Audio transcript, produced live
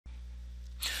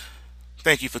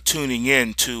Thank you for tuning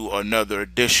in to another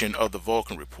edition of the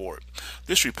Vulcan Report.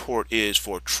 This report is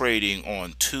for trading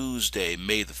on Tuesday,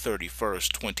 May the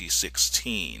 31st,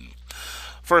 2016.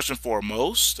 First and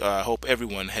foremost, I hope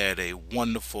everyone had a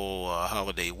wonderful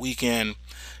holiday weekend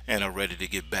and are ready to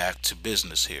get back to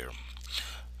business here.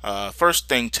 First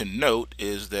thing to note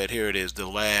is that here it is, the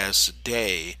last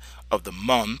day of the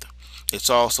month. It's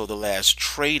also the last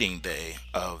trading day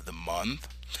of the month.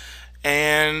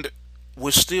 And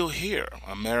we're still here.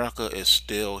 America is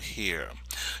still here.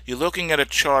 You're looking at a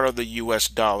chart of the US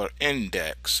dollar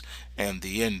index, and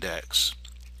the index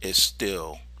is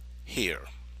still here.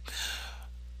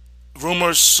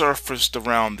 Rumors surfaced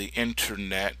around the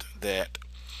internet that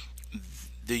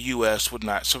the US would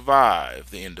not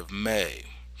survive the end of May,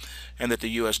 and that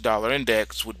the US dollar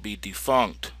index would be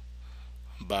defunct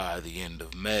by the end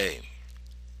of May.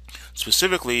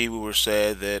 Specifically, we were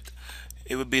said that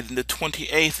it would be the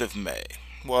 28th of May.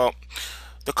 Well,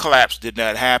 the collapse did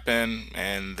not happen,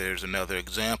 and there's another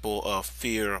example of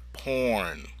fear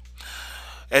porn.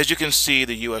 As you can see,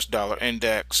 the US dollar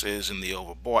index is in the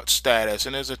overbought status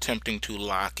and is attempting to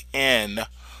lock in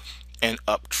an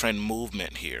uptrend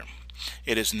movement here.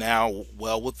 It is now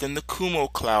well within the Kumo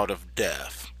cloud of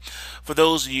death. For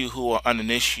those of you who are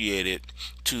uninitiated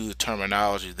to the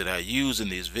terminology that I use in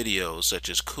these videos, such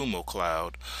as Kumo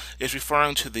cloud, is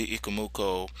referring to the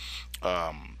Ikumuko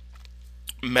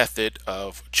method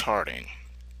of charting.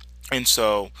 And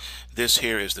so this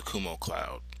here is the Kumo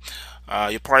cloud.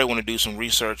 You probably want to do some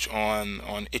research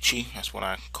on Ichi. That's what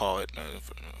I call it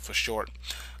for short.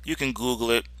 You can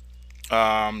Google it.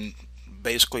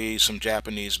 Basically, some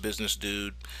Japanese business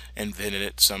dude invented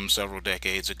it several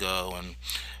decades ago, and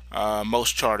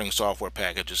most charting software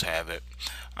packages have it.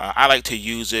 I like to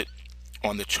use it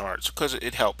on the charts because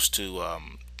it helps to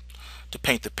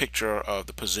paint the picture of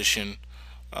the position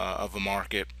of a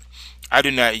market. I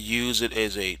do not use it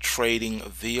as a trading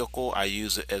vehicle. I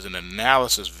use it as an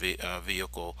analysis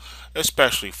vehicle,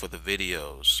 especially for the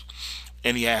videos.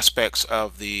 Any aspects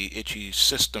of the Ichi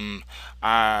system,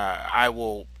 I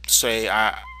will say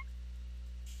I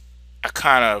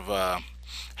kind of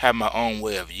have my own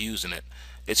way of using it.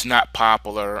 It's not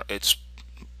popular. It's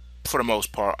for the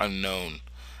most part unknown.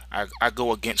 I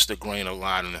go against the grain a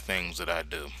lot in the things that I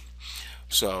do.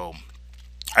 So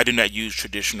I do not use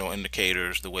traditional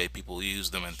indicators the way people use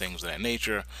them and things of that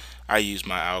nature. I use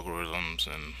my algorithms,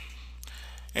 and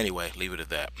anyway, leave it at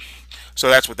that. So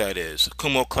that's what that is.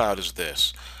 Kumo cloud is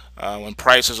this. When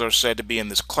prices are said to be in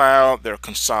this cloud, they're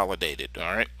consolidated.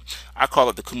 All right. I call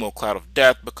it the Kumo cloud of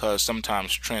death because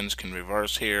sometimes trends can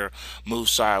reverse here, move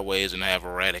sideways, and have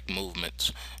erratic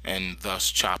movements, and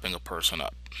thus chopping a person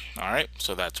up. All right.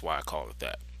 So that's why I call it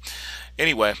that.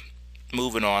 Anyway,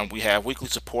 moving on, we have weekly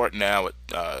support now at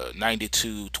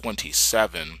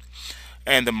 92.27,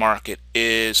 and the market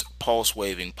is pulse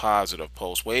waving positive.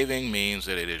 Pulse waving means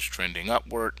that it is trending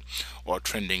upward or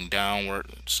trending downward,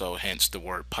 so hence the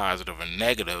word positive and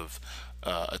negative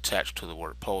attached to the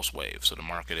word pulse wave. So the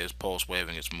market is pulse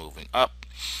waving, it's moving up,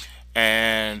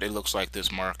 and it looks like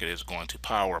this market is going to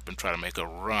power up and try to make a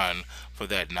run for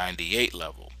that 98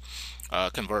 level.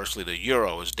 Conversely, the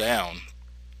euro is down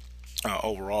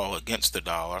overall against the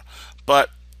dollar, but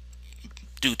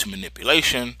due to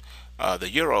manipulation, the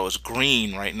euro is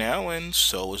green right now, and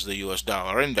so is the US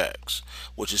dollar index,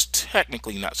 which is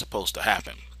technically not supposed to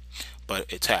happen, but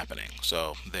it's happening.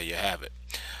 So there you have it.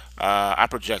 I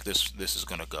project this is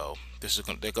going to go.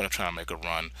 They're going to try and make a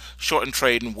run. Short and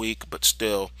trading weak, but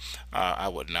still, I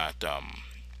would not.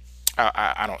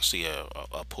 I don't see a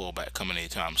pullback coming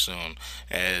anytime soon,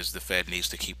 as the Fed needs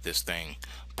to keep this thing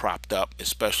propped up,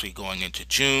 especially going into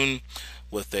June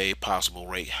with a possible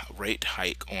rate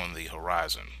hike on the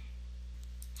horizon.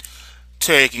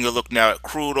 Taking a look now at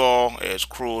crude oil, as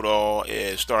crude oil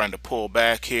is starting to pull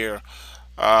back here.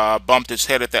 Bumped its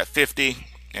head at that 50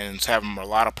 and it's having a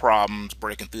lot of problems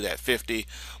breaking through that 50.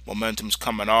 Momentum's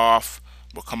coming off.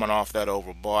 We're coming off that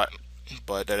overbought,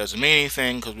 but that doesn't mean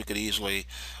anything because we could easily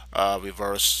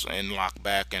reverse and lock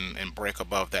back and break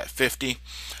above that 50.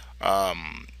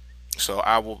 So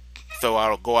I will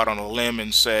go out on a limb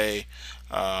and say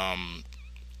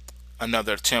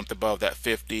another attempt above that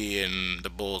 50, and the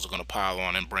bulls are going to pile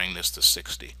on and bring this to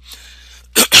 60.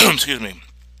 Excuse me.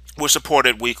 We're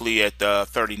supported weekly at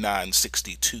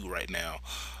 39.62 right now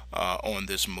on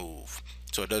this move,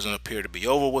 so it doesn't appear to be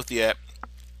over with yet.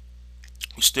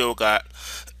 We still got,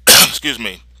 excuse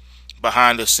me,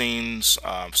 behind the scenes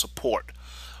support.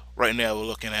 Right now we're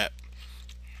looking at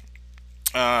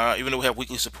Even though we have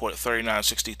weekly support at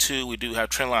 39.62, we do have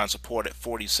trendline support at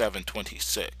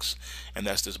 47.26, and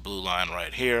that's this blue line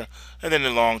right here. And then the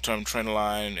long-term trend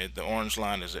line, the orange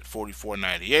line, is at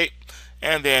 44.98,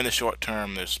 and then the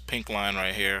short-term, this pink line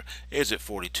right here, is at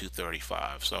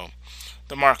 42.35. So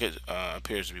the market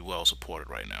appears to be well supported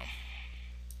right now.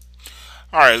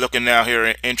 All right, looking now here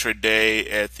in intraday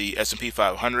at the S&P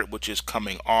 500, which is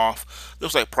coming off.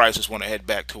 Looks like prices want to head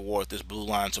back toward this blue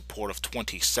line support of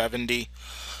 2070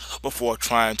 before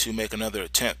trying to make another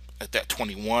attempt at that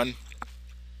 21.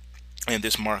 And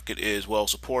this market is well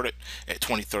supported at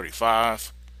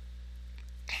 2035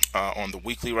 on the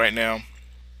weekly right now.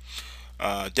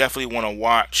 Definitely want to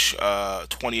watch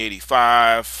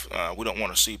 2085. We don't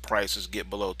want to see prices get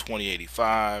below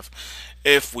 2085.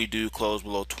 If we do close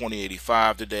below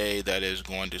 2085 today, that is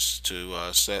going to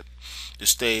set the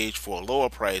stage for lower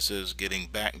prices getting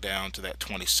back down to that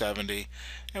 2070,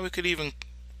 and we could even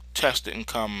test it and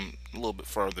come a little bit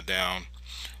further down.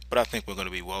 But I think we're going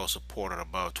to be well supported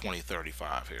above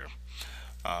 2035 here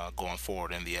going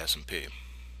forward in the S&P.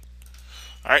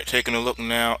 All right, taking a look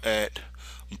now at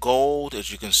gold.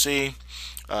 As you can see,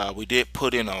 we did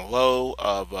put in a low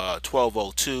of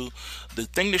 1202. The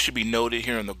thing that should be noted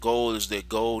here in the gold is that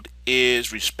gold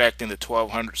is respecting the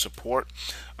 1200 support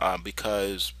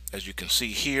because, as you can see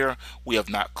here, we have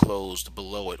not closed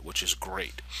below it, which is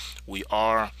great. We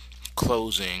are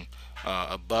closing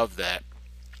above that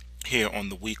here on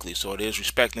the weekly, so it is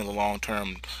respecting the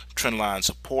long-term trend line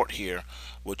support here,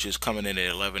 which is coming in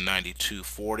at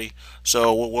 1192.40.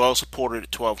 So we're well supported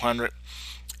at 1200,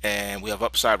 and we have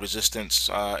upside resistance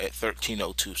at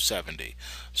 1302.70.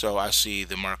 So I see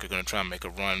the market going to try and make a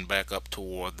run back up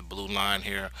toward the blue line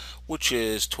here, which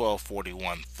is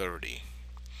 1241.30.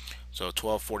 So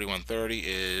 1241.30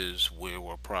 is where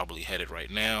we're probably headed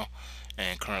right now,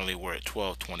 and currently we're at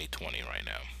 1220.20 right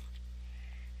now.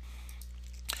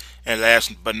 And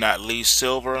last but not least,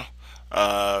 silver.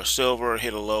 Silver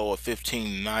hit a low of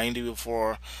 1590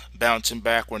 before bouncing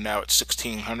back. We're now at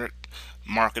 1600.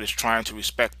 Market is trying to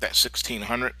respect that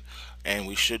 1600, and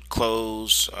we should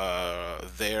close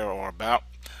there or about.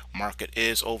 Market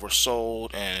is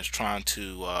oversold and is trying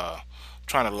to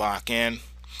lock in.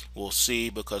 We'll see,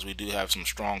 because we do have some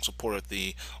strong support at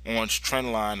the orange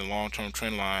trend line, the long-term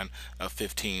trend line of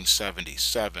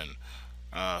 1577.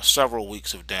 Several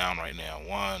weeks of down right now.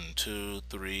 1, 2,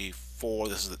 3, 4.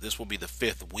 This will be the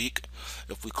 5th week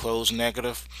if we close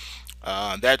negative.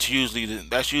 That's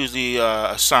usually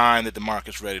a sign that the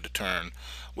market's ready to turn.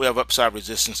 We have upside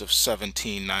resistance of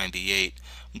 1798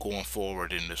 going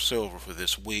forward in the silver for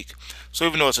this week. So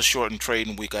even though it's a shortened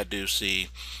trading week, I do see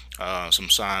some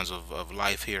signs of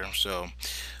life here. So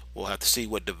we'll have to see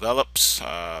what develops.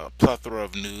 Plethora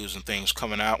of news and things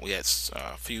coming out. We had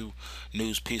a few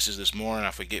news pieces this morning.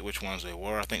 I forget which ones they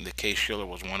were. I think the Case-Shiller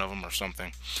was one of them or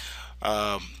something.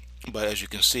 But as you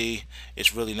can see,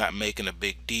 it's really not making a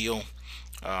big deal.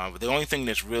 But the only thing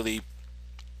that's really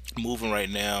moving right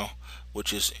now,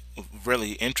 which is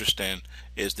really interesting,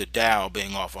 is the Dow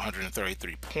being off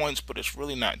 133 points, but it's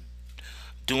really not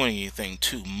doing anything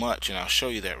too much, and I'll show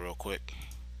you that real quick.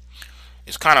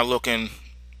 It's kind of looking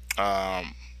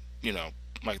you know,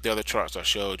 like the other charts I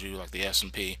showed you, like the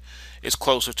S&P. It's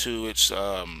closer to its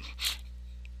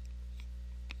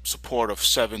support of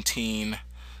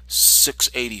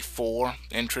 17,684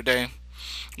 intraday.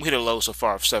 We hit a low so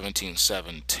far of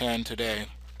 17,710 today,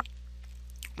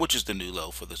 which is the new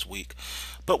low for this week.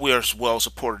 But we are well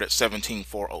supported at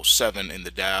 17,407 in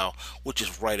the Dow, which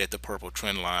is right at the purple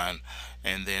trend line,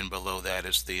 and then below that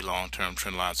is the long-term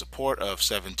trend line support of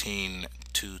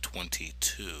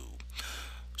 17,222.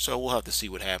 So we'll have to see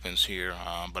what happens here,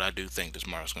 but I do think this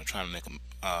market's going to try to make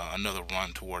another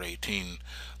run toward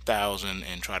 18,000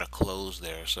 and try to close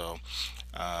there. So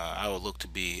I will look to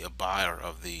be a buyer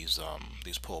of these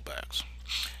pullbacks.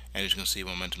 And as you can see,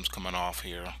 momentum's coming off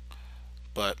here.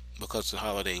 But because it's a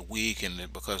holiday week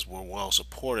and because we're well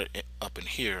supported up in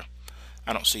here,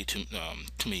 I don't see too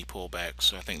many pullbacks.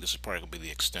 So I think this is probably going to be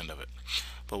the extent of it.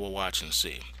 But we'll watch and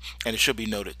see. And it should be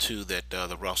noted too that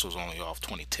the Russell's only off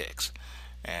 20 ticks,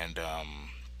 and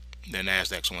the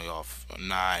Nasdaq's only off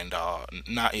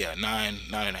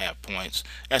 9.5 points.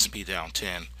 S&P down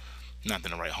 10.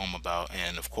 Nothing to write home about.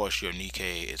 And of course, your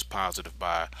Nikkei is positive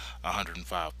by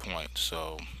 105 points.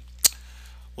 So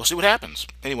we'll see what happens.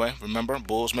 Anyway, remember,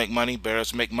 bulls make money,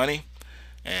 bears make money,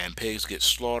 and pigs get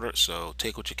slaughtered. So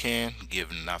take what you can,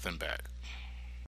 give nothing back.